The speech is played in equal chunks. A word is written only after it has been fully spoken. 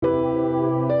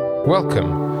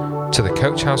Welcome to the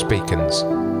Coach House Beacons.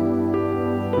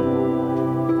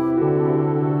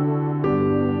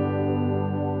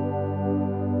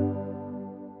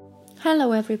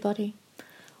 Hello everybody,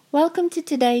 welcome to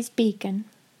today's Beacon.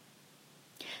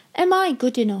 Am I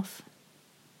good enough?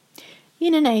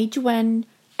 In an age when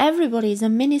everybody is a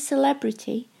mini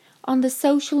celebrity on the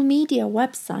social media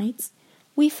websites,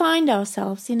 we find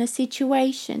ourselves in a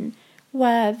situation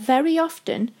where very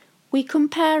often we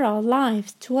compare our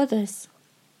lives to others.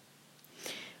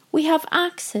 We have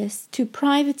access to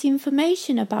private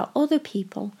information about other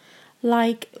people,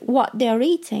 like what they are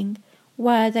eating,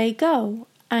 where they go,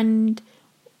 and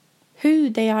who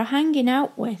they are hanging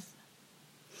out with.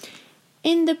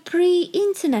 In the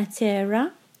pre-internet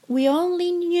era, we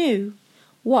only knew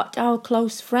what our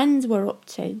close friends were up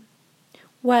to,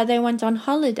 where they went on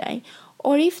holiday,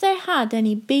 or if they had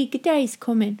any big days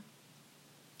coming.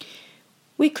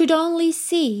 We could only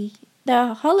see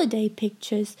their holiday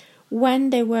pictures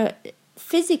when they were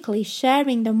physically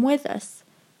sharing them with us,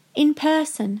 in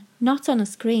person, not on a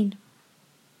screen.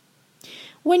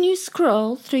 When you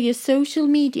scroll through your social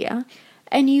media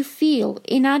and you feel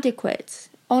inadequate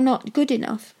or not good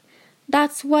enough,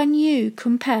 that's when you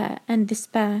compare and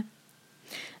despair.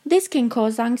 This can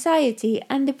cause anxiety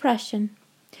and depression.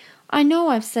 I know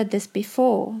I've said this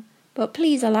before, but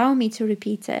please allow me to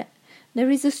repeat it. There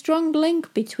is a strong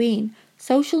link between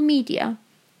social media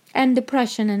and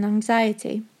depression and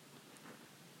anxiety.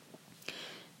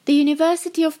 The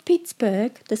University of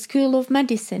Pittsburgh, the School of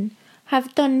Medicine,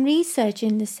 have done research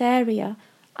in this area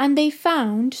and they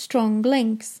found strong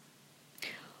links.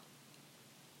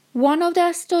 One of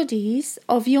their studies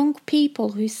of young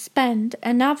people who spend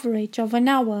an average of an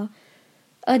hour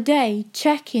a day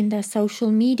checking their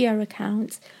social media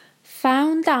accounts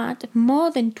found that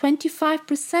more than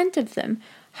 25% of them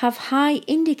have high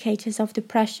indicators of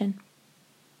depression.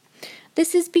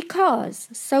 This is because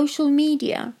social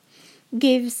media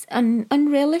gives an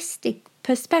unrealistic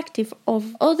perspective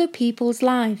of other people's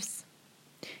lives.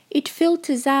 It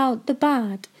filters out the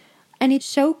bad and it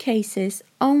showcases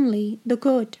only the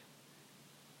good.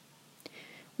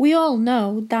 We all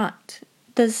know that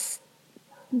this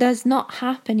does not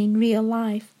happen in real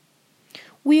life.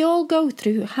 We all go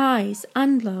through highs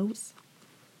and lows.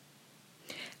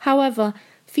 However,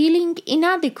 feeling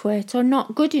inadequate or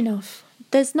not good enough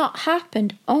does not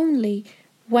happen only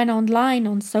when online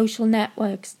on social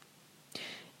networks.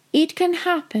 It can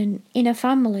happen in a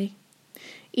family.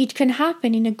 It can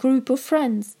happen in a group of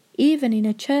friends, even in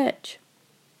a church.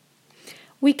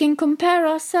 We can compare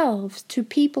ourselves to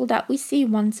people that we see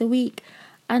once a week,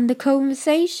 and the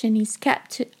conversation is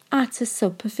kept at a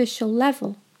superficial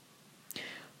level.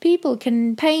 People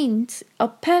can paint a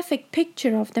perfect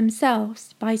picture of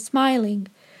themselves by smiling,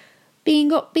 being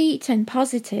upbeat and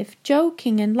positive,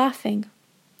 joking and laughing.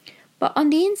 But on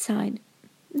the inside,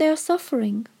 they are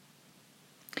suffering.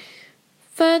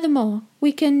 Furthermore,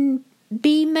 we can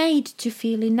be made to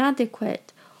feel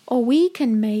inadequate, or we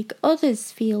can make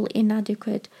others feel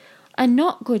inadequate and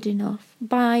not good enough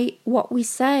by what we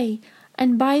say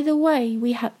and by the way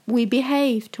we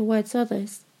behave towards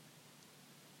others.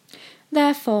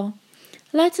 Therefore,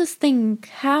 let us think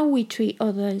how we treat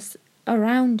others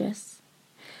around us.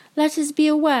 Let us be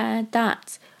aware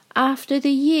that after the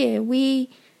year we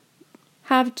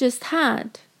have just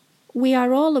had, we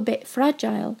are all a bit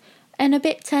fragile and a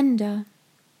bit tender.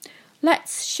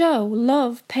 Let's show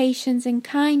love, patience and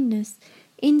kindness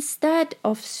instead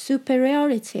of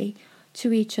superiority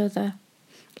to each other,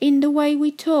 in the way we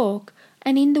talk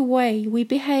and in the way we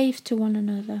behave to one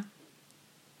another.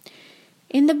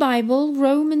 In the Bible,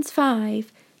 Romans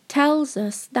 5 tells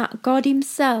us that God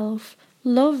Himself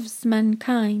loves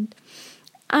mankind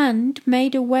and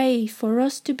made a way for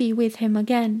us to be with Him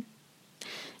again.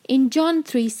 In John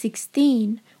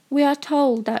 3:16, we are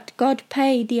told that God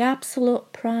paid the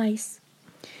absolute price.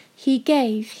 He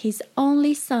gave His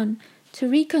only Son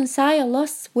to reconcile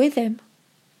us with Him.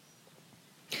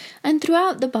 And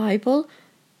throughout the Bible,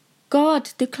 God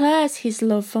declares His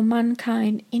love for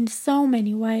mankind in so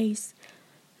many ways.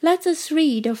 Let us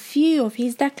read a few of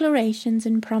His declarations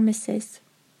and promises.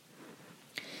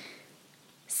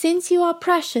 Since you are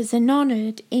precious and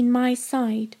honored in my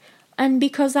sight, and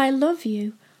because I love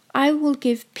you, I will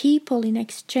give people in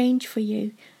exchange for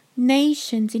you,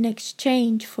 nations in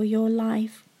exchange for your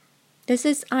life. This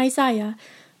is Isaiah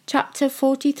chapter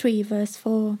 43 verse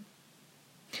 4.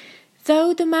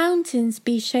 Though the mountains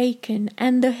be shaken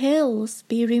and the hills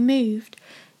be removed,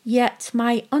 yet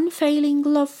my unfailing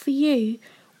love for you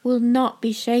will not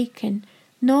be shaken,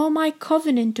 nor my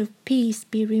covenant of peace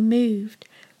be removed,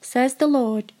 says the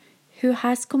Lord, who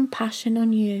has compassion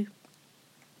on you.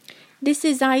 This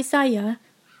is Isaiah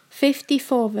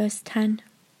 54 verse 10.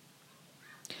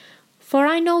 For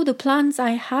I know the plans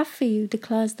I have for you,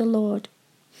 declares the Lord.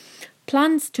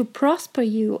 Plans to prosper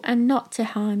you and not to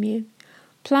harm you.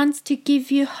 Plans to give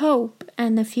you hope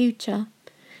and a future.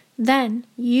 Then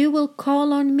you will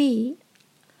call on me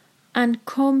and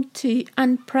come to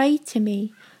and pray to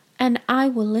me, and I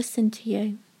will listen to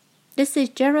you. This is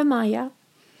Jeremiah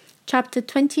chapter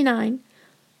 29,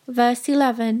 verse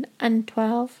 11 and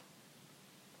 12.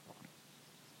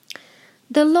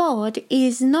 The Lord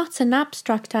is not an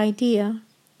abstract idea,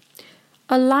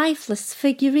 a lifeless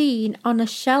figurine on a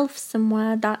shelf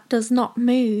somewhere that does not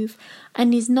move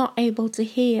and is not able to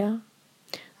hear.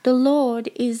 The Lord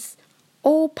is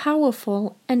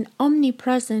all-powerful and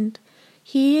omnipresent.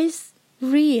 He is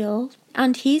real,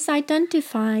 and He is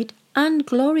identified and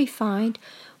glorified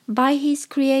by His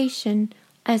creation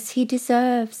as He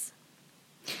deserves.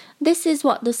 This is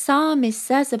what the psalmist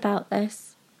says about this.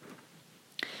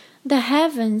 The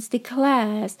heavens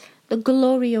declares the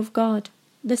glory of God.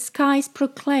 The skies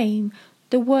proclaim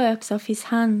the works of His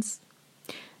hands.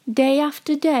 Day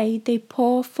after day they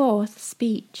pour forth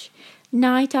speech.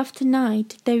 Night after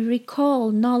night they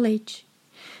recall knowledge.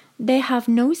 They have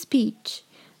no speech.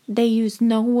 They use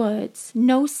no words.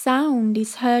 No sound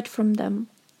is heard from them.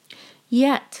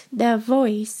 Yet their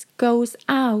voice goes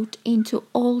out into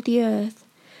all the earth,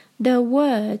 their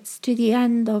words to the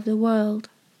end of the world.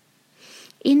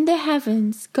 In the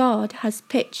heavens God has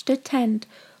pitched a tent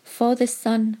for the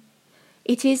sun.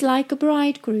 It is like a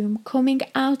bridegroom coming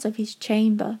out of his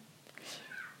chamber,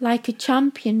 like a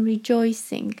champion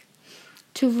rejoicing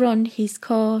to run his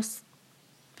course.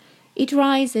 It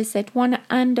rises at one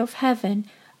end of heaven,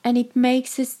 and it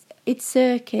makes its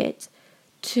circuit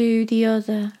to the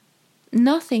other.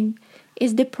 Nothing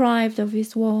is deprived of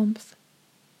His warmth.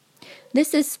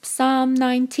 This is Psalm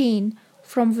 19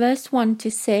 from verse 1 to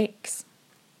 6.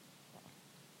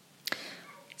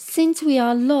 Since we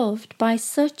are loved by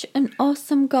such an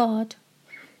awesome God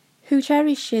who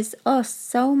cherishes us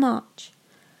so much,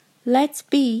 let's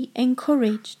be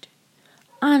encouraged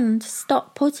and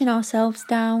stop putting ourselves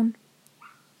down.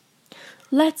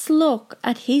 Let's look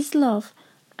at His love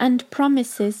and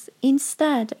promises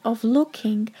instead of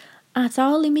looking at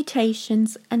our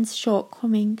limitations and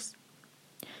shortcomings.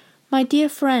 My dear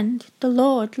friend, the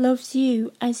Lord loves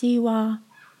you as you are.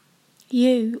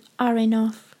 You are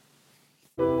enough.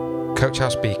 Coach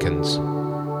House Beacons,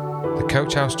 the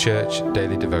Coach House Church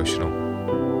Daily Devotional.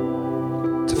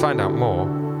 To find out more,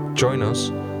 join us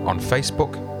on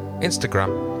Facebook, Instagram,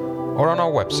 or on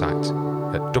our website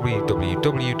at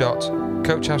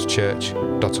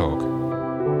www.coachhousechurch.org.